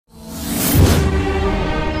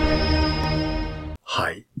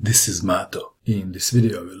This is Mato. In this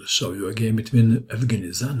video I will show you a game between Evgeny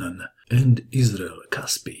Zanan and Israel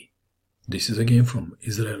Caspi. This is a game from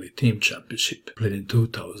Israeli Team Championship, played in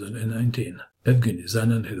 2019. Evgeny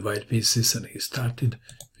Zanan had white pieces and he started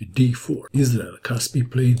with d4. Israel Caspi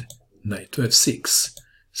played knight to f6,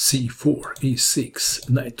 c4, e6,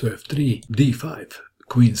 knight to f3, d5,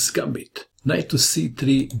 queen's gambit, knight to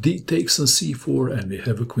c3, d takes on c4, and we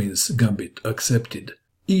have a queen's gambit accepted.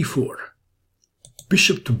 e4,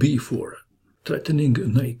 bishop to b4, threatening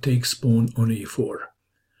knight takes pawn on e4.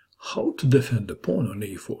 How to defend the pawn on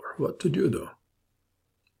e4? What would you do?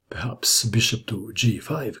 Perhaps bishop to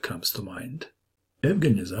g5 comes to mind.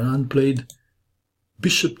 Evgeny Zanan played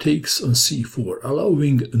bishop takes on c4,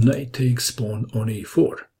 allowing knight takes pawn on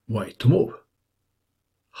e4. White to move.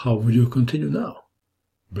 How will you continue now?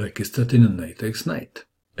 Black is threatening knight takes knight.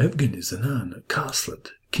 Evgeny Zanan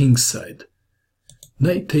castled kingside.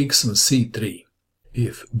 Knight takes on c3.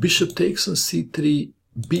 If bishop takes on c3,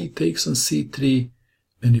 b takes on c3,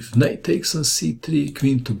 and if knight takes on c3,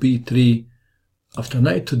 queen to b3, after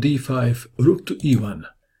knight to d5, rook to e1.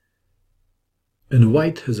 And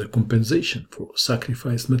white has a compensation for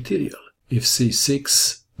sacrificed material. If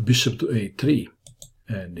c6, bishop to a3,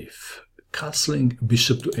 and if castling,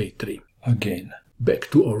 bishop to a3. Again, back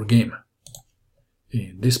to our game.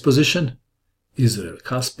 In this position, Israel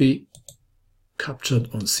Caspi captured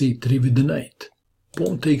on c3 with the knight.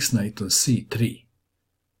 Pawn takes knight on c3.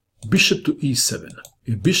 Bishop to e7.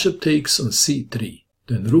 If bishop takes on c3,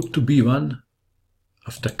 then rook to b1.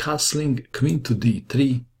 After castling, queen to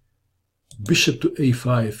d3. Bishop to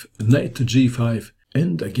a5, knight to g5,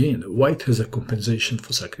 and again white has a compensation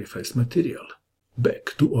for sacrificed material.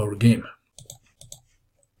 Back to our game.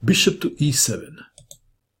 Bishop to e7,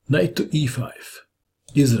 knight to e5,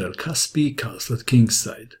 Israel Caspi castled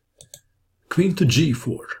kingside. Queen to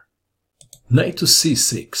g4, knight to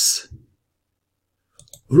c6,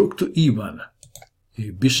 rook to e1,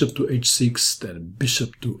 if bishop to h6, then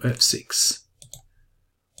bishop to f6,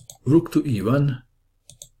 rook to e1,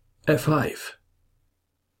 f5,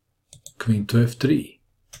 queen to f3,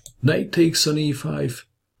 knight takes on e5,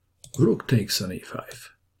 rook takes on e5,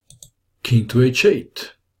 king to h8,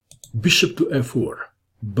 bishop to f4,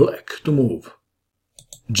 black to move,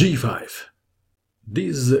 g5.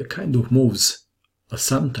 These kind of moves are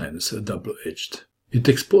sometimes double-edged. It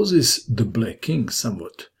exposes the black king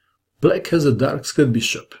somewhat. Black has a dark-squared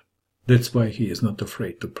bishop. That's why he is not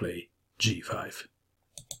afraid to play g5.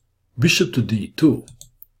 Bishop to d2,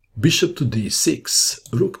 bishop to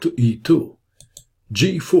d6, rook to e2,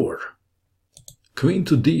 g4, queen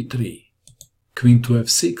to d3, queen to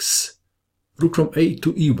f6, rook from a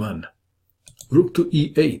to e1, rook to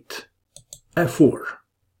e8, f4,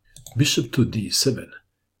 bishop to d7,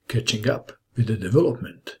 catching up with the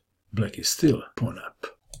development. Black is still pawn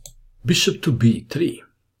up. Bishop to b3,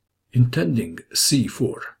 intending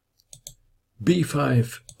c4,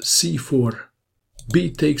 b5, c4,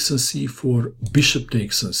 b takes on c4, bishop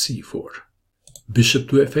takes on c4, bishop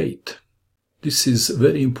to f8. This is a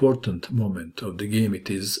very important moment of the game. It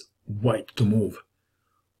is white to move.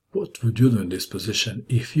 What would you do in this position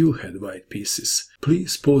if you had white pieces?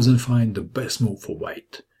 Please pause and find the best move for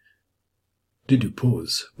white. Did you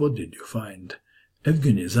pause? What did you find?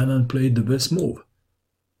 Evgeny Zanan played the best move.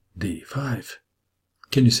 d5.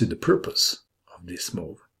 Can you see the purpose of this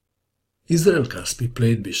move? Israel Caspi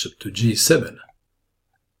played bishop to g7.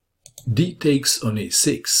 d takes on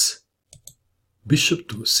e6. Bishop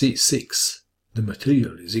to c6. The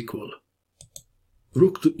material is equal.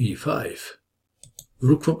 Rook to e5.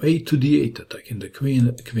 Rook from a to d8, attacking the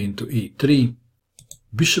queen, queen to e3.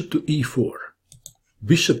 Bishop to e4.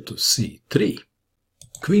 Bishop to c3.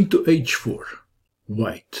 Queen to h4.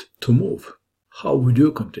 White to move. How would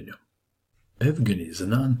you continue? Evgeny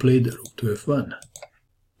Zanan played rook to f1.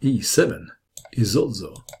 e7 is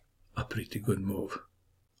also a pretty good move.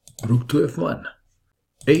 Rook to f1.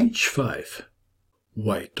 h5.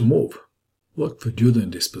 White to move. What would you do in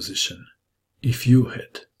this position if you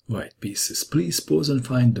had white pieces? Please pause and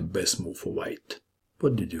find the best move for white.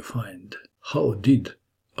 What did you find? How did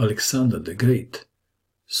Alexander the Great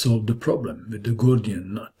solve the problem with the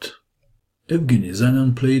Gordian knot? Evgeny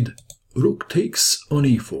Zanan played rook takes on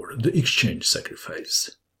e4, the exchange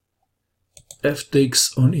sacrifice. F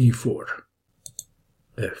takes on e4.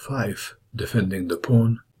 f5, defending the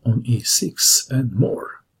pawn on e6 and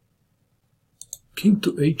more. King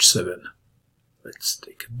to h7. Let's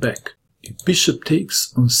take it back. If bishop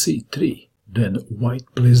takes on c3, then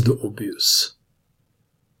white plays the obvious.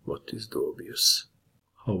 What is the obvious?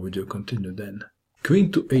 How would you continue then?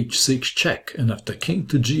 Queen to h6 check, and after king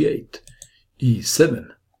to g8,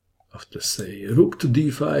 e7, After, say, rook to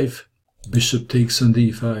d5, bishop takes on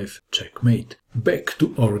d5, checkmate. Back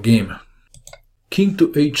to our game. King to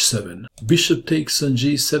h7, bishop takes on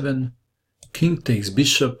g7, king takes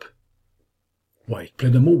bishop. White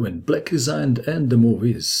played a move and black resigned, and the move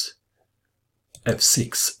is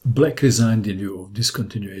f6. Black resigned in view of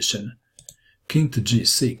discontinuation. King to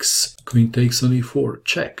g6, queen takes on e4,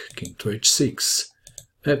 check, king to h6,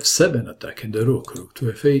 f7 attacking the rook, rook to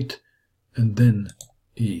f8, and then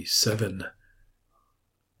e7.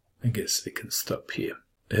 I guess we can stop here.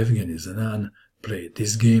 Evgeny Zanan played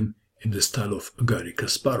this game in the style of Garry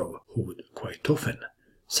Kasparov, who would quite often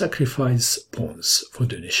sacrifice pawns for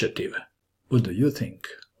the initiative. What do you think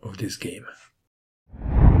of this game?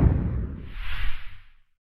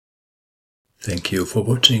 Thank you for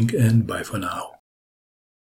watching, and bye for now.